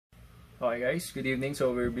Okay guys, good evening.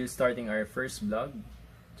 So we'll be starting our first vlog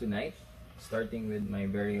tonight. Starting with my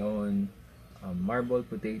very own marble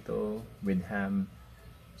potato with ham.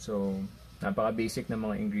 So, napaka-basic na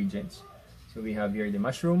mga ingredients. So we have here the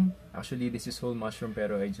mushroom. Actually, this is whole mushroom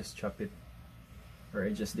pero I just chopped it or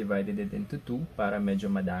I just divided it into two para medyo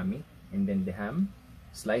madami. And then the ham,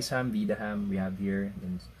 sliced ham, vida ham, we have here.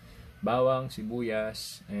 And bawang,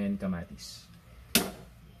 sibuyas, and kamatis.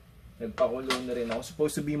 Nagpakulo na rin ako.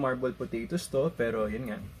 Supposed to be marble potatoes to, pero yun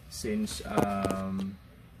nga, since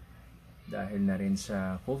dahil na rin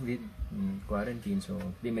sa COVID, quarantine, so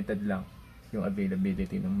limited lang yung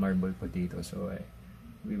availability ng marble potato. So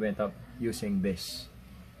we went up using this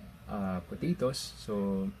potatoes.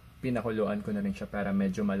 So pinakuluan ko na rin siya para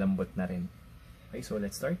medyo malambot na rin. Okay, so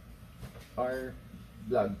let's start our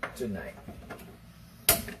vlog tonight.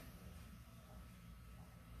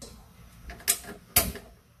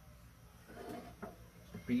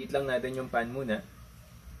 Preheat lang natin yung pan muna.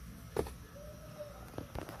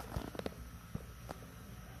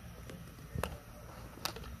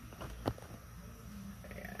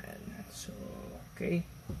 Ayan. So, okay.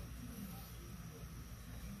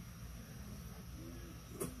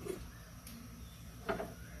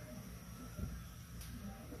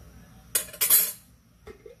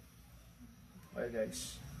 Okay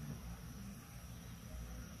guys.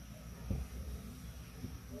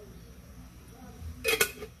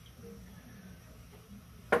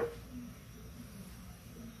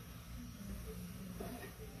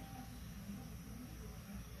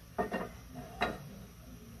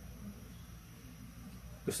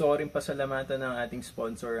 Gusto ko rin pasalamatan ng ating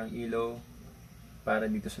sponsor, ang Ilo, para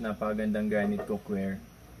dito sa napakagandang granite cookware.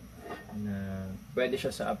 Na pwede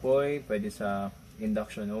siya sa apoy, pwede sa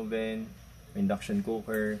induction oven, induction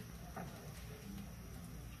cooker.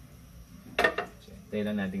 So, tayo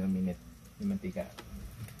lang natin ang minute yung mantika.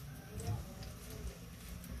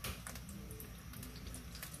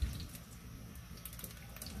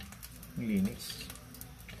 Ang linis.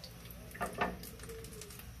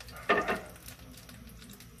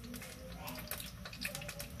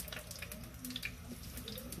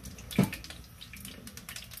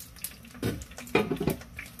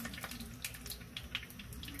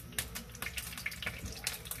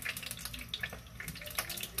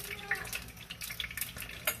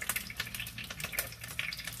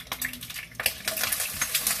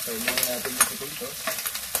 So, muna natin yung potato.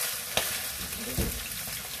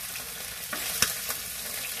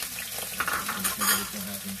 Magalit yung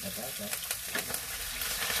ating patata.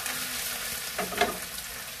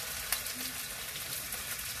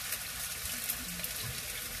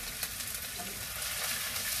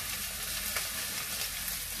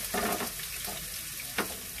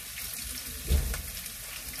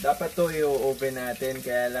 Dapat to i-oven natin,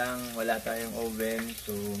 kaya lang wala tayong oven.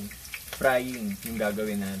 So, frying yung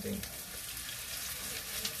gagawin natin.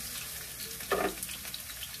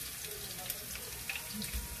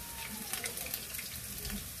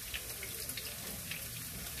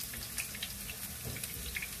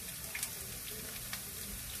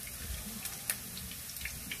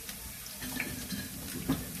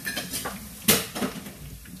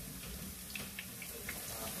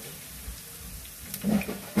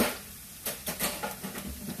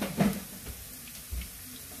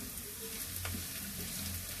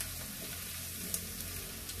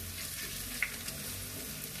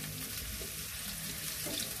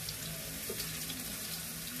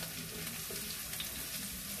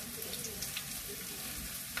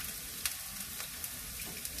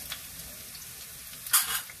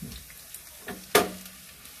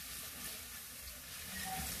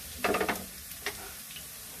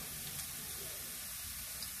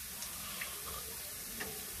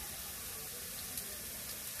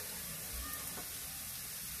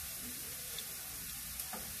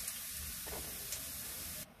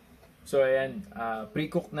 So ayan,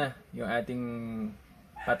 pre-cook na yung ating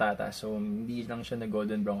patata. So hindi lang siya na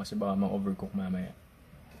golden brown kasi baka ma-overcook mamaya.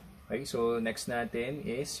 Okay, so next natin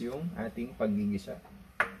is yung ating paggigisa.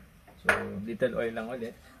 So little oil lang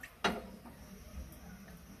ulit.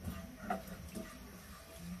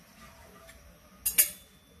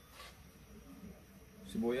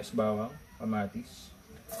 Sibuyas, bawang, kamatis.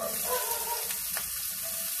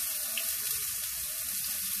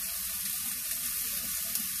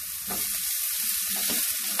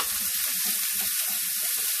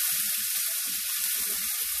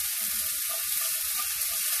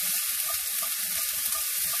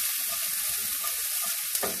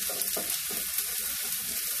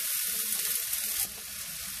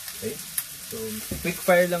 Okay, so quick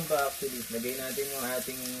fire lang pa actually. Lagay natin yung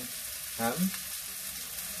ating ham.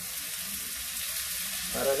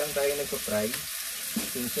 Para lang tayo nagpa-fry.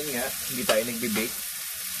 Minsan nga, hindi tayo nagbe-bake.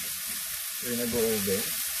 Or nag-o-oven.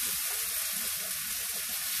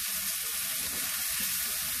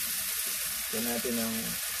 Ito natin ng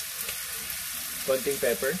konting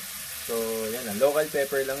pepper. So, yan lang. Local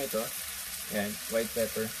pepper lang ito. Yan, white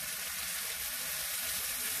pepper.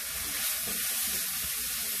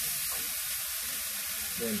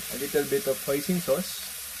 Then, a little bit of hoisin sauce.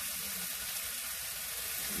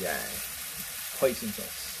 Yan. Hoisin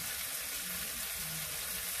sauce.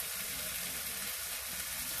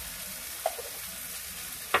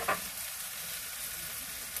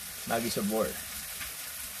 Maggi sabor.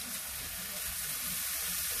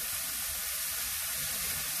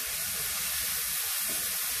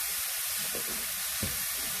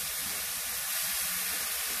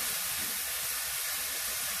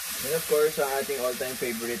 And of course, ang ating all-time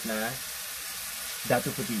favorite na dato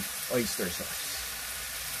puti, oyster sauce.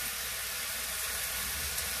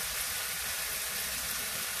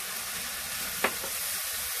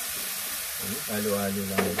 Halo-halo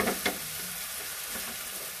lang ito.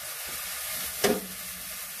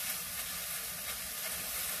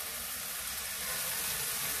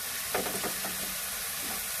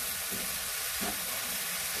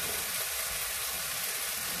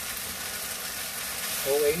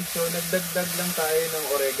 Okay, so nagdagdag lang tayo ng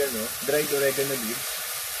oregano, dried oregano leaves.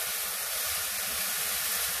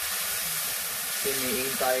 So may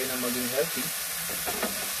aim tayo na maging healthy.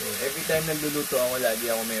 So every time nagluluto ako, lagi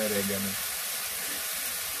ako may oregano.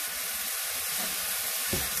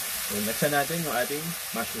 So laksan natin yung ating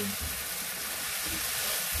mushroom.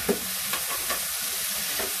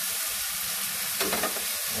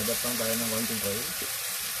 Add lang tayo ng konting oil.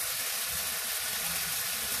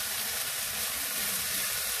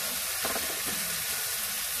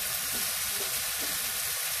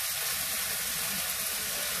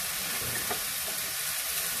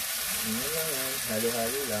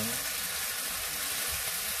 Halo-halo lang.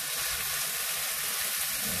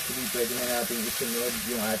 Actually, pwede na natin isunod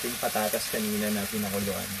yung ating patatas kanina na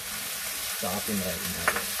pinakuluan. Saka pinray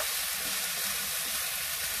natin.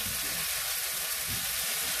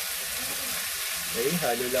 Okay,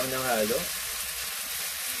 halo lang ng halo.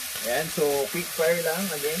 Ayan, so quick fire lang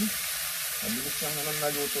again. Mabilis lang naman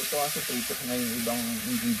maluto ito kasi prito na yung ibang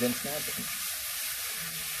ingredients natin.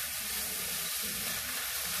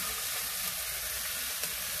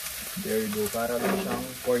 There you go, para lang siyang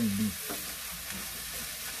corned beef.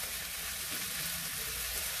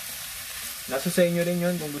 Nasa sa inyo rin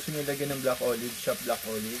yun kung gusto nyo lagyan ng black olives, shop black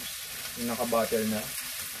olives, yung naka-bottle na.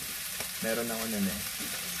 Meron ako nun eh.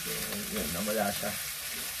 So, yun, nawala siya.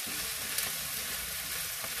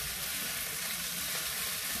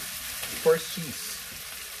 First cheese.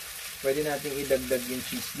 Pwede natin idagdag yung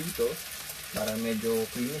cheese dito para medyo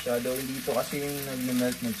creamy siya. Though hindi ito kasi yung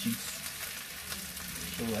nag-melt na cheese.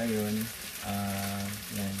 So, ayun.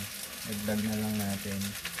 Yan. Nagdag na lang natin.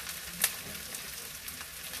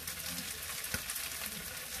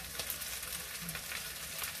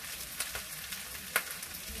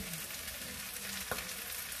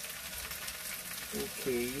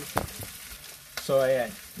 Okay. So,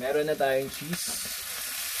 ayan. Meron na tayong cheese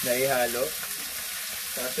na ihalo.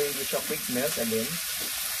 Kaso hindi siya quick melt. Again.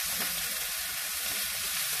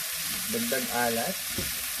 Dagdag alat.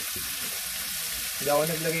 Hindi ako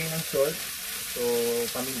naglagay ng salt. So,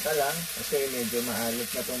 paminta lang. Kasi medyo maalat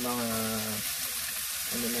na itong mga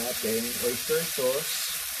ano natin. Oyster sauce.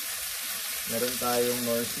 Meron tayong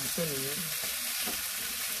nor seasoning.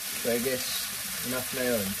 So, I guess, enough na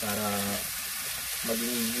yun para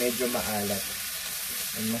maging medyo maalat.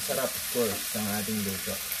 And masarap, of course, ang ating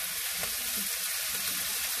luto.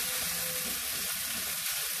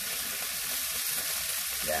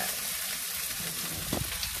 Yan.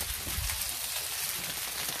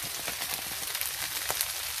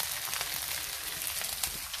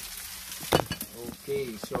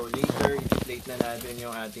 Okay, so later, i-plate na natin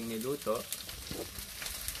yung ating niluto.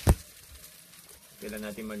 Kailan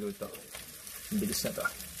natin maluto. Bilis na to.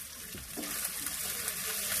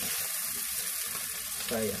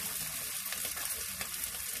 So, ayan.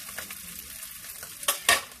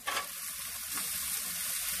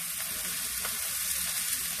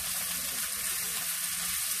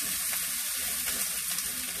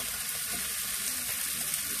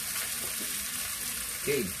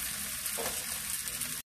 Okay.